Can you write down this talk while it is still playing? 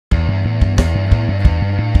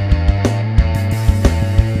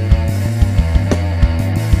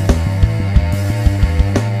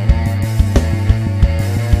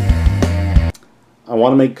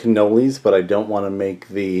want to make cannolis, but I don't want to make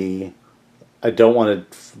the... I don't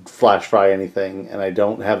want to flash fry anything, and I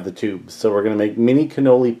don't have the tubes. So we're going to make mini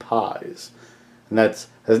cannoli pies. And that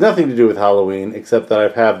has nothing to do with Halloween, except that I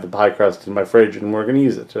have the pie crust in my fridge, and we're going to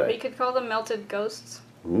use it today. We could call them melted ghosts.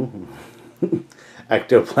 Ooh.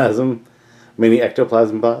 Ectoplasm. Mini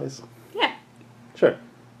ectoplasm pies? Yeah. Sure.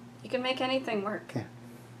 You can make anything work. Yeah.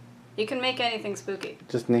 You can make anything spooky.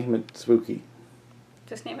 Just name it spooky.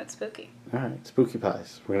 Just name it spooky. Alright, spooky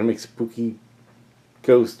pies. We're going to make spooky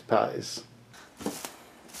ghost pies.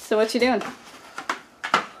 So what you doing?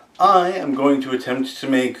 I am going to attempt to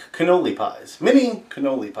make cannoli pies. Mini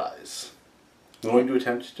cannoli pies. I'm going to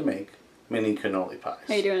attempt to make mini cannoli pies.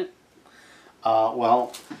 How you doing it?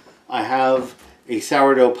 Well, I have a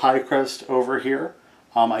sourdough pie crust over here.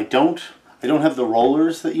 I don't have the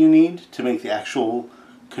rollers that you need to make the actual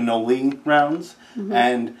cannoli rounds,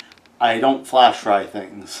 and I don't flash fry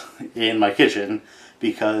things in my kitchen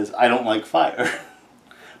because I don't like fire.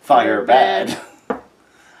 Fire bad.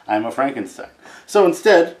 I'm a Frankenstein. So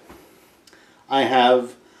instead, I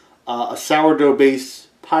have a sourdough-based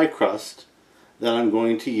pie crust that I'm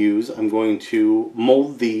going to use. I'm going to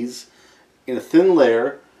mold these in a thin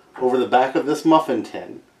layer over the back of this muffin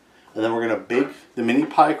tin. And then we're going to bake the mini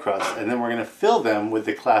pie crust, and then we're going to fill them with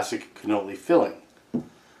the classic cannoli filling.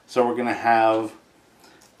 So we're going to have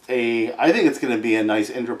I think it's going to be a nice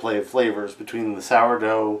interplay of flavors between the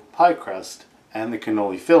sourdough pie crust and the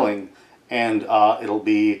cannoli filling. And it'll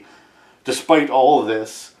be, despite all of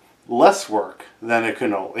this, less work than a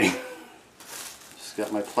cannoli. Just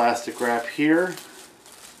got my plastic wrap here.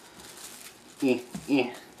 And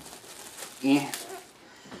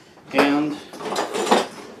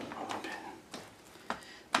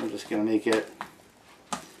I'm just going to make it...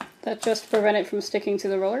 That just prevent it from sticking to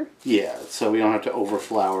the roller? Yeah, so we don't have to over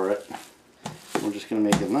flour it. We're just going to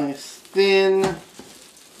make it nice, thin.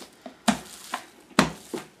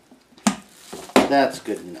 That's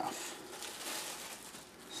good enough.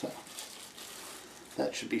 So,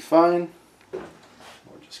 that should be fine. We're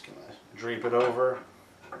just going to drape it over.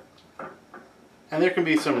 And there can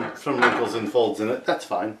be some wrinkles and folds in it. That's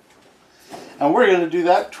fine. And we're going to do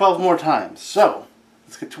that 12 more times. So,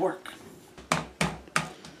 let's get to work.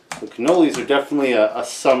 The cannolis are definitely a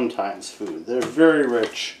sometimes food. They're very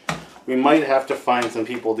rich. We might have to find some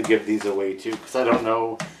people to give these away to, because I don't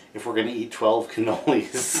know if we're going to eat 12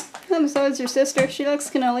 cannolis. So is your sister. She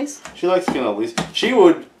likes cannolis. She likes cannolis.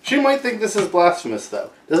 She might think this is blasphemous,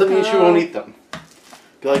 though. Doesn't mean she won't eat them.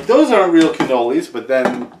 Be like, those aren't real cannolis, but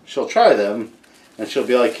then she'll try them, and she'll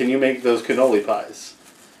be like, can you make those cannoli pies?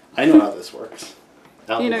 I know how this works.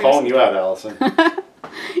 I'm calling you out, Allison.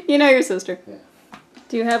 You know your sister. Yeah.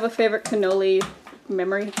 Do you have a favorite cannoli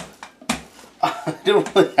memory? I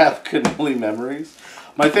don't really have cannoli memories.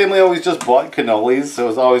 My family always just bought cannolis, so it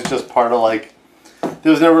was always just part of, like,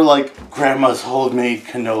 there was never, like, Grandma's homemade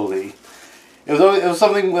cannoli. It was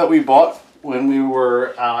something that we bought when we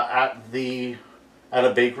were at a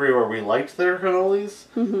bakery where we liked their cannolis,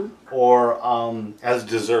 or as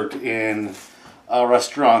dessert in a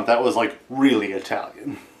restaurant that was, like, really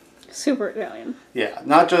Italian. Super Italian. Yeah,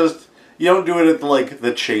 not just, you don't do it at, like,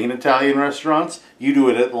 the chain Italian restaurants, you do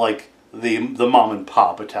it at, like, the mom and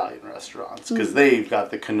pop Italian restaurants, because they've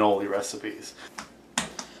got the cannoli recipes.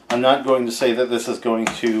 I'm not going to say that this is going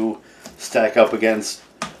to stack up against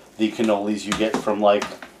the cannolis you get from, like,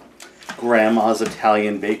 Grandma's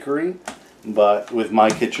Italian bakery, but with my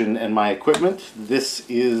kitchen and my equipment, this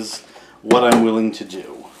is what I'm willing to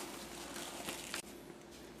do.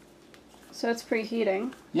 So it's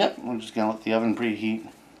preheating. Yep, we're just going to let the oven preheat.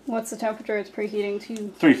 What's the temperature it's preheating to?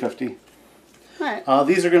 350. Alright.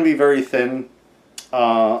 These are going to be very thin.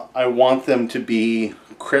 I want them to be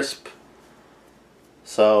crisp.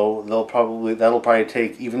 So that'll probably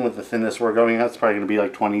take, even with the thinness we're going at, it's probably going to be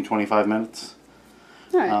like 20-25 minutes.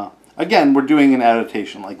 Alright. Again, we're doing an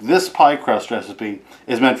adaptation. Like, this pie crust recipe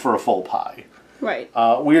is meant for a full pie. Right.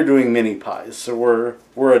 We are doing mini pies, so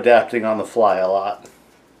we're adapting on the fly a lot.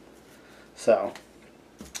 So,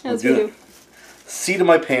 As we do. Seat of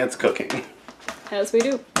my pants cooking. As we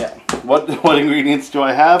do. Yeah. What ingredients do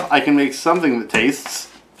I have? I can make something that tastes.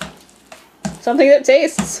 Something that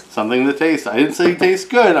tastes. Something that tastes. I didn't say tastes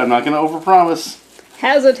good. I'm not going to overpromise.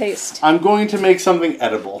 Has a taste. I'm going to make something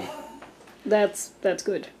edible. That's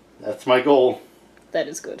good. That's my goal. That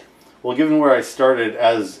is good. Well, given where I started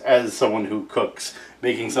as someone who cooks,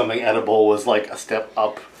 making something edible was like a step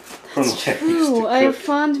up from what I used to cook. I have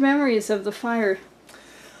fond memories of the fire.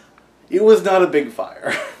 It was not a big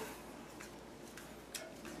fire.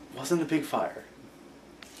 It wasn't a big fire.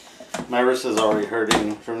 My wrist is already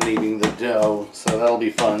hurting from kneading the dough, so that'll be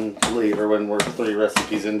fun later when we're 3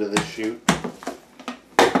 recipes into this shoot.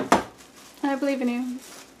 I believe in you.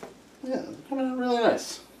 Yeah, they're coming out really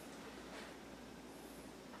nice.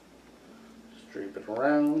 Just drape it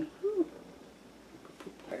around.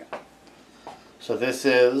 So this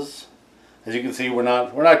is, as you can see, we're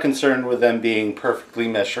not concerned with them being perfectly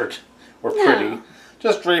measured or pretty. No.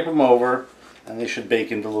 Just drape them over, and they should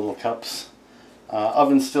bake into little cups.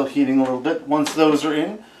 Oven's still heating a little bit. Once those are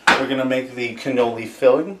in, we're going to make the cannoli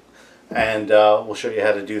filling, and we'll show you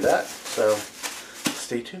how to do that. So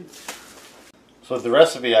stay tuned. So the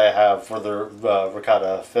recipe I have for the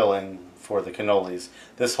ricotta filling for the cannolis,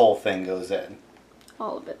 this whole thing goes in.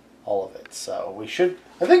 All of it. All of it. So we should,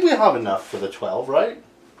 I think we have enough for the 12, right?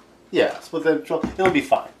 Yes, with the 12, it'll be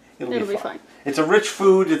fine. It'll be fine. It's a rich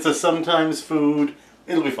food, it's a sometimes food,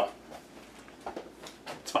 it'll be fine.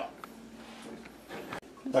 It's fine.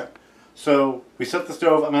 All right. So we set the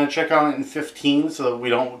stove, I'm going to check on it in 15 so that we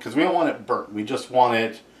don't, because we don't want it burnt. We just want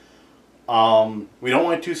it, we don't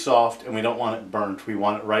want it too soft and we don't want it burnt. We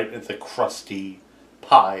want it right at the crusty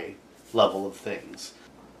pie level of things.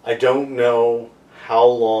 I don't know how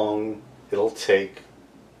long it'll take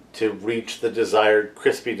to reach the desired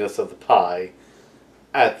crispiness of the pie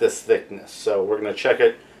at this thickness. So we're going to check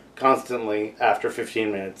it constantly after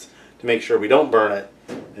 15 minutes to make sure we don't burn it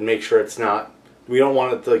and make sure it's not, we don't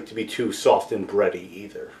want it to be too soft and bready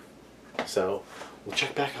either. So we'll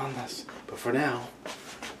check back on this. But for now,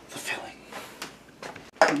 the filling.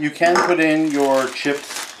 You can put in your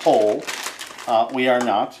chips whole. We are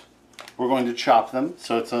not. We're going to chop them.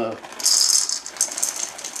 So it's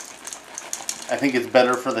I think it's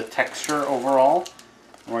better for the texture overall.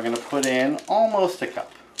 And we're going to put in almost a cup.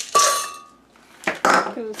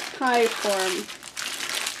 It was pie form.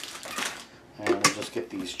 And we'll just get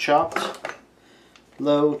these chopped.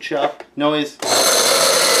 Low chop. Noise.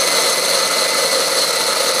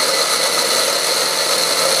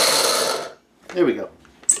 There we go.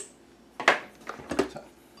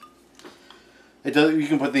 So, you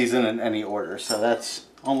can put these in any order. So that's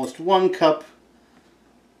almost 1 cup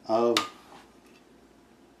of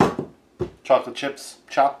chocolate chips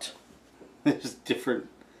chopped. There's different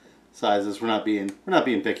sizes. We're not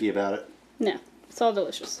being picky about it. No, it's all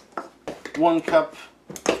delicious. 1 cup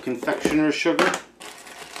of confectioner's sugar.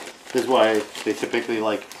 This is why they typically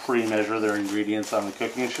like pre-measure their ingredients on the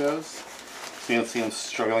cooking shows. So you don't see them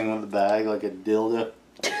struggling with the bag like a dildo.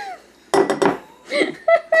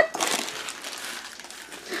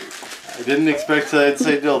 I didn't expect I'd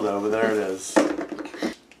say dildo, but there it is.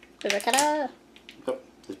 The ricotta. Oh,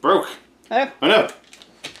 it's broke. Oh. Oh no.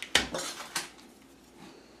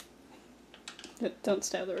 Don't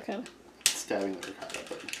stab the ricotta. Stabbing the ricotta,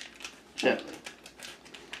 but gently.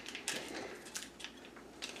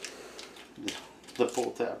 The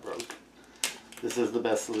full tab broke. This is the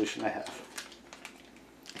best solution I have.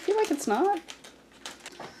 I feel like it's not.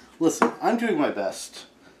 Listen, I'm doing my best.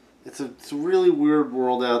 It's a really weird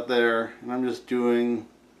world out there, and I'm just doing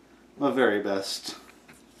my very best.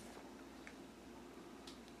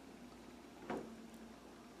 I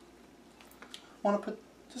want to put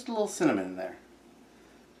just a little cinnamon in there.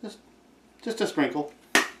 Just a sprinkle.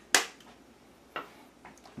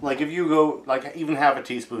 Like if you go, like even half a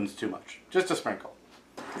teaspoon's too much. Just a sprinkle.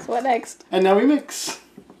 So what next? And now we mix.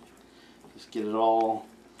 Just get it all,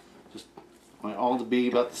 just want it all to be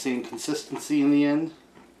about the same consistency in the end.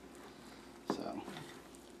 So.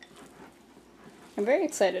 I'm very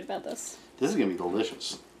excited about this. This is going to be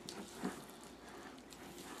delicious.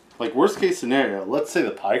 Like worst case scenario, let's say the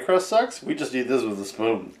pie crust sucks, we just eat this with a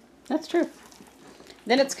spoon. That's true.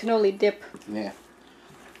 Then it's cannoli dip. Yeah.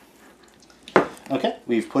 Okay,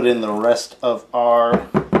 we've put in the rest of our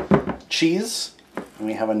cheese. And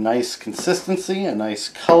we have a nice consistency, a nice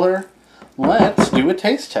color. Let's do a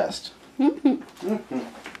taste test. And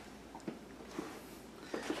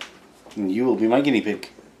you will be my guinea pig.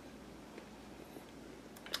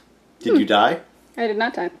 Did you die? I did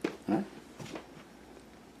not die. Huh?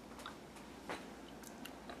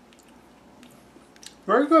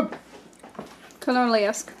 Very good.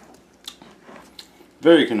 Cannoli-esque.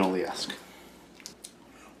 Very cannoli-esque.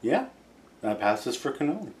 Yeah, that passes for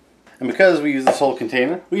cannoli. And because we use this whole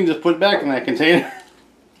container, we can just put it back in that container.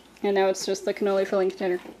 And now it's just the cannoli filling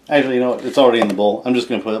container. Actually, you know what? It's already in the bowl. I'm just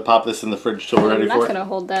going to pop this in the fridge till we're ready for it. I'm not going to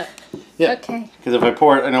hold that. Yeah. Okay. Because if I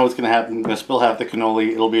pour it, I know what's going to happen. I'm going to spill half the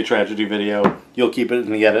cannoli. It'll be a tragedy video. You'll keep it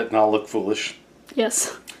in the edit, and I'll look foolish.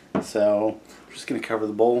 Yes. So, I'm just going to cover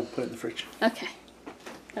the bowl, put it in the fridge. Okay.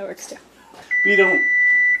 That works too. We don't...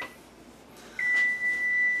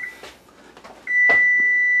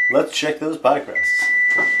 Let's check those pie crusts.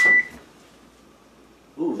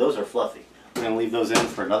 Ooh, those are fluffy. We're going to leave those in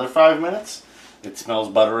for another 5 minutes. It smells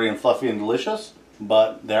buttery and fluffy and delicious,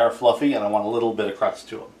 but they are fluffy and I want a little bit of crust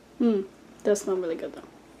to them. Does smell really good though.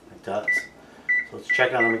 It does. So let's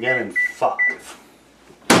check on them again in 5.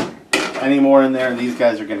 Any more in there and these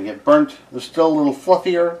guys are going to get burnt. They're still a little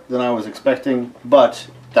fluffier than I was expecting, but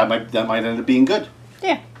that might end up being good.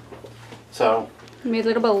 Yeah. So made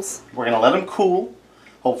little bowls. we're going to let them cool.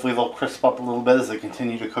 Hopefully they'll crisp up a little bit as they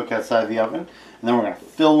continue to cook outside the oven. And then we're going to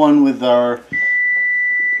fill one with our...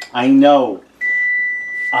 I know.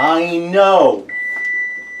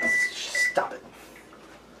 Stop it.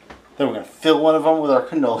 Then we're going to fill one of them with our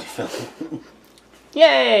cannoli filling.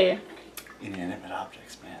 Yay! Inanimate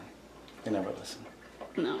objects, man. They never listen.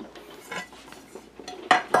 No.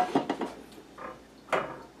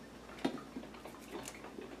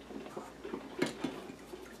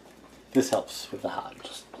 This helps with the hot.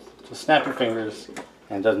 Just snap your fingers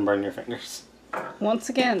and it doesn't burn your fingers. Once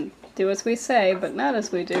again, do as we say, but not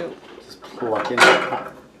as we do. Just pluck in the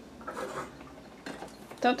pot.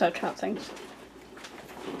 Don't touch hot things.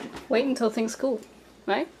 Wait until things cool,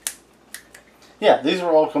 right? Yeah, these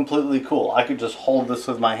are all completely cool. I could just hold this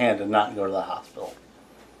with my hand and not go to the hospital.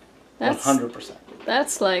 100%.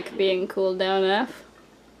 That's like being cooled down enough.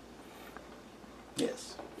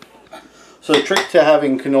 Yes. So the trick to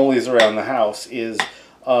having cannolis around the house is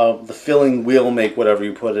the filling will make whatever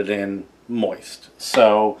you put it in moist.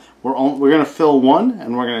 So we're going to fill one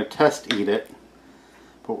and we're going to test eat it.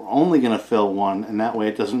 But we're only going to fill one and that way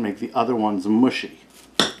it doesn't make the other ones mushy.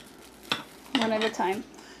 One at a time.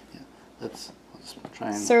 Yeah, let's try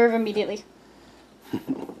and... Serve immediately.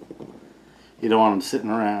 You don't want them sitting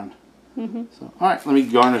around. So, all right, let me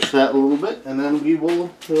garnish that a little bit and then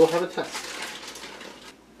we'll have a test.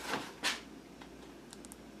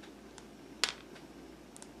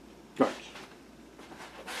 Garnish.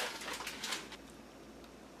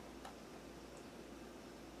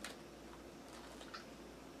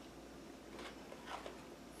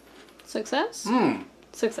 Success?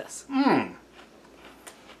 Success.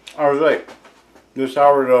 I was right. The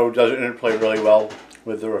sourdough does interplay really well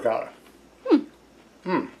with the ricotta.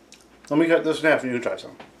 Let me cut this in half and you try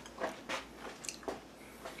some.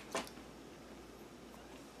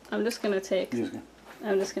 I'm just gonna take.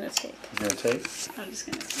 I'm just gonna take. You're gonna take? I'm just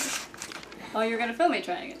gonna take. Oh, you're gonna film me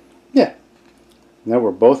trying it? Yeah. Now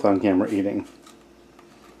we're both on camera eating.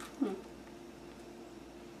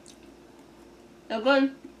 No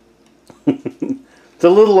good. It's a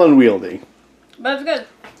little unwieldy. But it's good.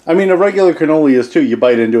 I mean, a regular cannoli is too. You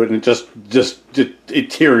bite into it and it just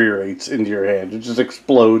deteriorates into your hand. It just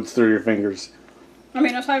explodes through your fingers. I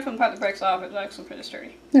mean, aside from the part that breaks off, it's actually pretty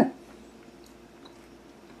sturdy. Yeah.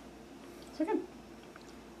 So good.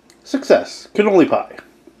 Success. Cannoli pie.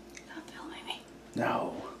 Stop filming me.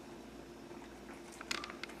 No.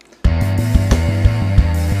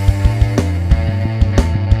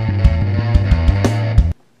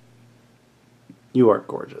 You are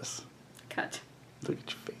gorgeous. Cut. Look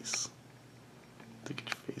at your face. Look at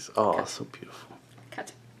your face. Oh, Cut. so beautiful.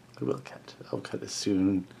 Cut. I will cut. I'll cut as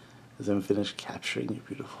soon as I'm finished capturing your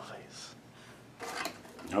beautiful face.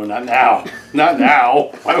 No, not now. Not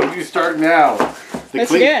now. Why would you start now? The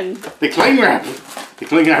cling wrap. The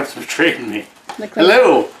cling wrap's betrayed me.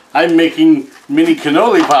 Hello. I'm making mini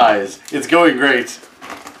cannoli pies. It's going great.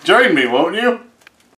 Join me, won't you?